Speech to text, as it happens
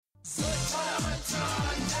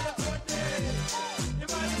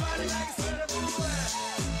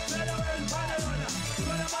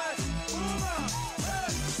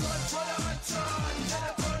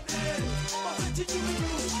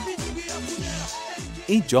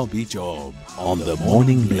Ijob-Ijob on the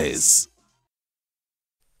Morning Bliss.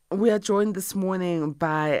 We are joined this morning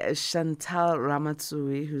by Shantall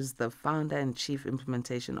Ramatsui, who's the founder and chief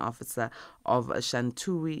implementation officer of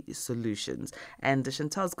Shantui Solutions. And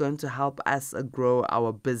Shantall is going to help us grow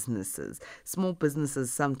our businesses. Small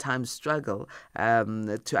businesses sometimes struggle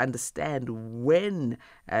to understand when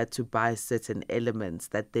to buy certain elements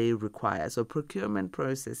that they require. So procurement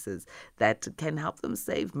processes that can help them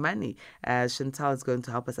save money. Shantall is going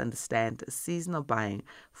to help us understand seasonal buying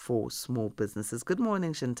for small businesses. Good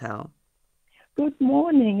morning, Shantall. Good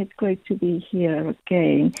morning. It's great to be here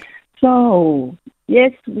again. So,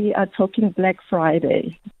 yes, we are talking Black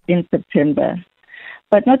Friday in September.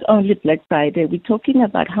 But not only Black Friday, we're talking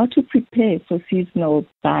about how to prepare for seasonal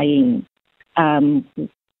buying.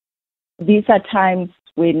 These are times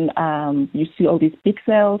when you see all these big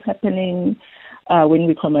sales happening, when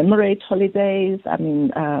we commemorate holidays.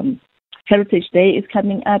 Heritage Day is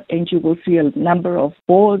coming up, and you will see a number of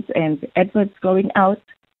boards and adverts going out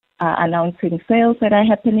announcing sales that are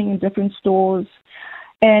happening in different stores.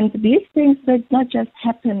 And these things did not just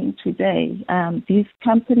happen today. These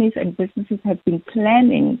companies and businesses have been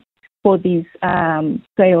planning for these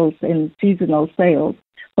sales and seasonal sales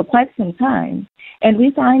for quite some time. And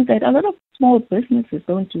we find that a lot of small businesses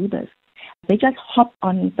don't do this. They just hop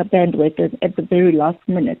on the bandwagon at the very last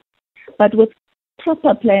minute. But with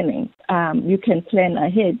proper planning, you can plan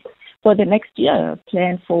ahead for the next year,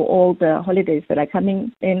 plan for all the holidays that are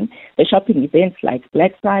coming in, the shopping events like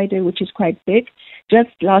Black Friday, which is quite big. Just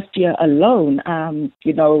last year alone,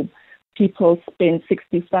 people spent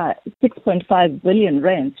 6.5 billion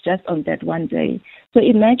rand just on that one day. So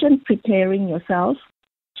imagine preparing yourself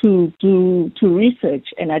to research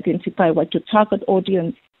and identify what your target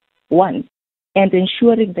audience wants and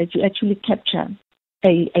ensuring that you actually capture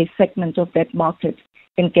a segment of that market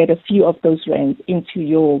and get a few of those rands into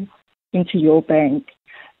your bank.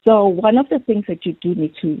 So one of the things that you do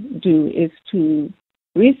need to do is to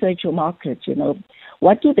research your market.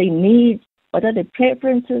 What do they need? What are the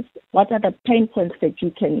preferences? What are the pain points that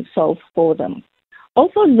you can solve for them?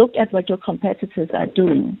 Also look at what your competitors are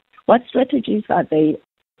doing. What strategies are they,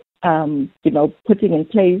 putting in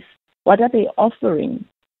place? What are they offering?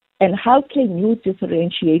 And how can you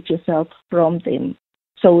differentiate yourself from them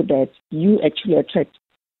so that you actually attract,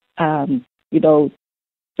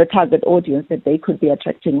 the target audience that they could be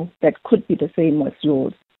attracting that could be the same as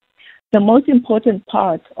yours. The most important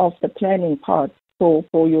part of the planning part for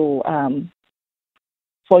your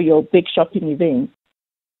big shopping event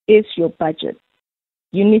is your budget.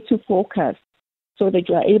 You need to forecast so that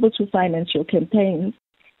you are able to finance your campaigns.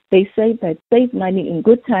 They say that save money in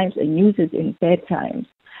good times and use it in bad times.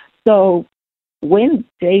 So when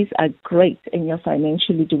days are great and you're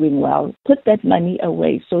financially doing well, put that money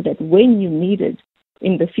away so that when you need it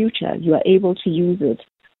in the future, you are able to use it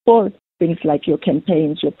for things like your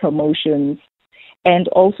campaigns, your promotions, and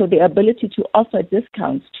also the ability to offer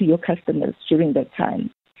discounts to your customers during that time.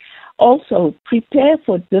 Also, prepare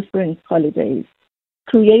for different holidays.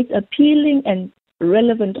 Create appealing and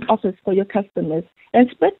relevant offers for your customers and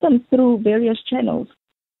spread them through various channels.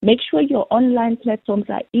 Make sure your online platforms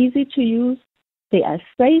are easy to use, they are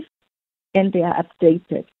safe, and they are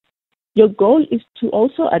updated. Your goal is to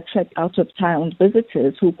also attract out-of-town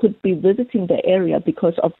visitors who could be visiting the area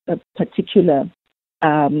because of a particular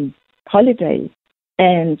holiday.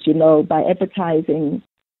 And, by advertising,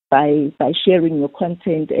 by sharing your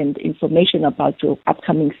content and information about your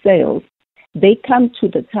upcoming sales, they come to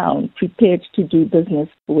the town prepared to do business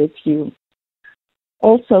with you.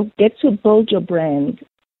 Also, get to build your brand.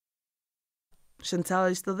 Shantall, are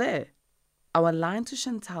you still there? Our line to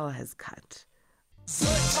Shantall has cut.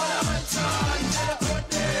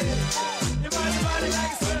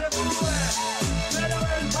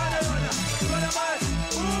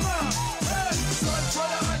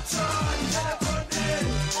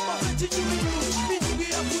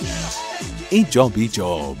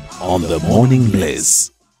 Ijob-Ijob on the Morning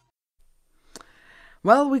Bliss.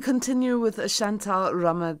 Well, we continue with Shantall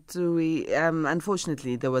Ramatsui.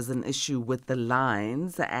 Unfortunately, there was an issue with the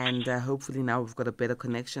lines, and hopefully now we've got a better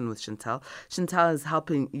connection with Shantall. Shantall is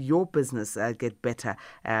helping your business get better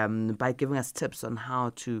by giving us tips on how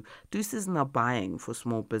to do seasonal buying for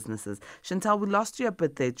small businesses. Shantall, we lost you a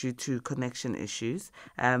bit there due to connection issues.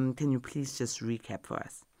 Can you please just recap for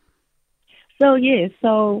us? So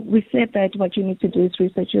we said that what you need to do is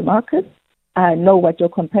research your market, know what your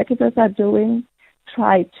competitors are doing,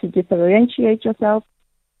 try to differentiate yourself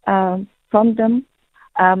from them,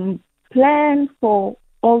 plan for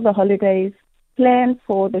all the holidays, plan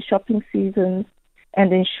for the shopping seasons,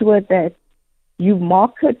 and ensure that you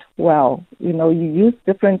market well. You know, you use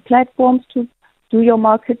different platforms to do your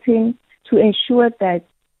marketing to ensure that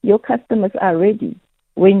your customers are ready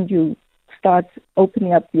when you start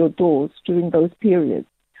opening up your doors during those periods.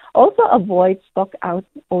 Also avoid stock out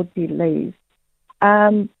or delays.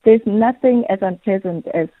 There's nothing as unpleasant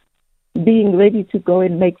as being ready to go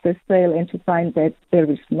and make the sale and to find that there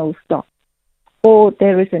is no stock, or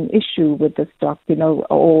there is an issue with the stock, you know,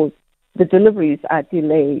 or the deliveries are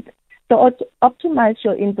delayed. So optimize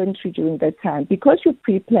your inventory during that time. Because you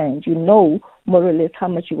pre-planned, you know more or less how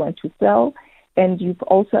much you want to sell, and you've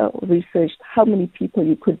also researched how many people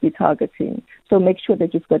you could be targeting. So make sure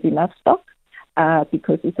that you've got enough stock,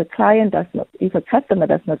 because if a customer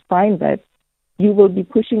does not find that, you will be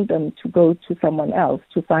pushing them to go to someone else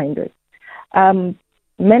to find it.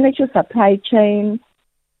 Manage your supply chain.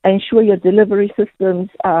 Ensure your delivery systems,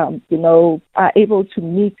 are able to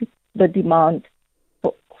meet the demand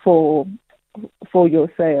for your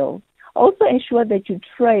sale. Also ensure that you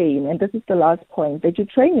train, and this is the last point, that you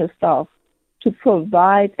train your staff to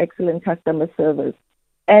provide excellent customer service,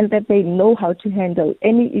 and that they know how to handle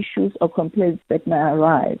any issues or complaints that may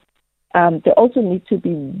arise. They also need to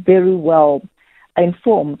be very well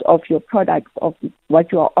informed of your products, of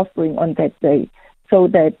what you are offering on that day, so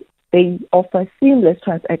that they offer seamless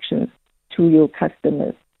transactions to your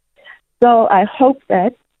customers. So I hope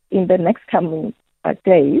that in the next coming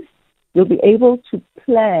days, you'll be able to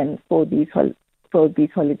plan for these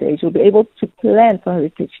holidays. You'll be able to plan for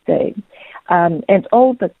Heritage Day and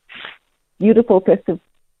all the beautiful festive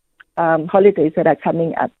holidays that are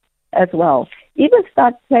coming up as well. Even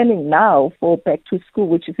start planning now for back to school,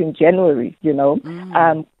 which is in January, you know.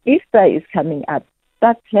 Easter is coming up.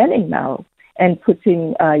 Start planning now and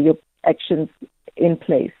putting your actions in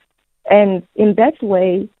place. And in that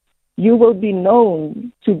way, you will be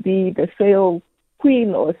known to be the sale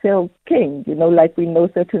queen or sale king, you know, like we know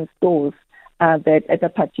certain stores that at a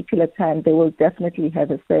particular time they will definitely have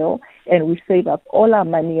a sale, and we save up all our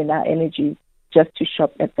money and our energy just to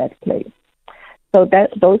shop at that place. So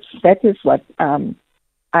that is what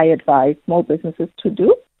I advise small businesses to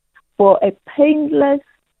do for a painless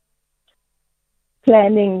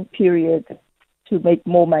planning period to make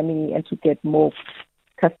more money and to get more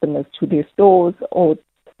customers to their stores or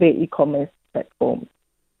their e-commerce platforms.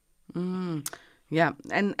 Yeah,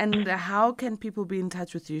 and how can people be in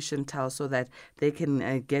touch with you, Shantall, so that they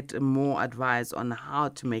can get more advice on how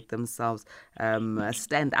to make themselves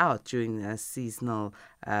stand out during seasonal,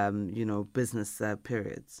 business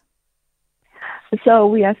periods? So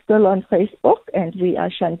we are still on Facebook, and we are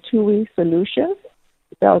Shantui Solutions,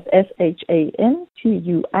 spelled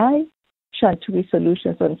Shantui, Shantui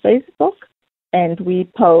Solutions on Facebook, and we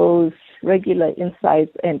post regular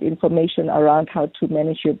insights and information around how to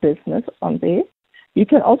manage your business on there. You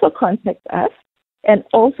can also contact us and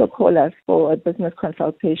also call us for a business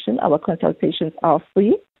consultation. Our consultations are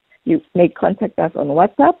free. You may contact us on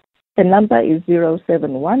WhatsApp. The number is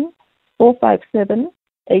 071 457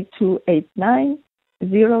 8289,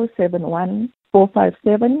 071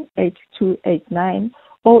 457 8289,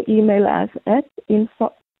 or email us at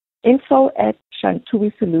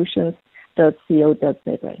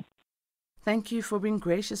info@shantuisolutions.co.za. Thank you for being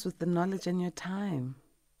gracious with the knowledge and your time.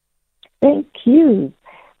 Thank you.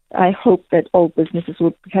 I hope that all businesses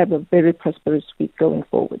will have a very prosperous week going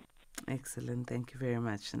forward. Excellent. Thank you very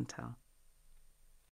much, Shantall.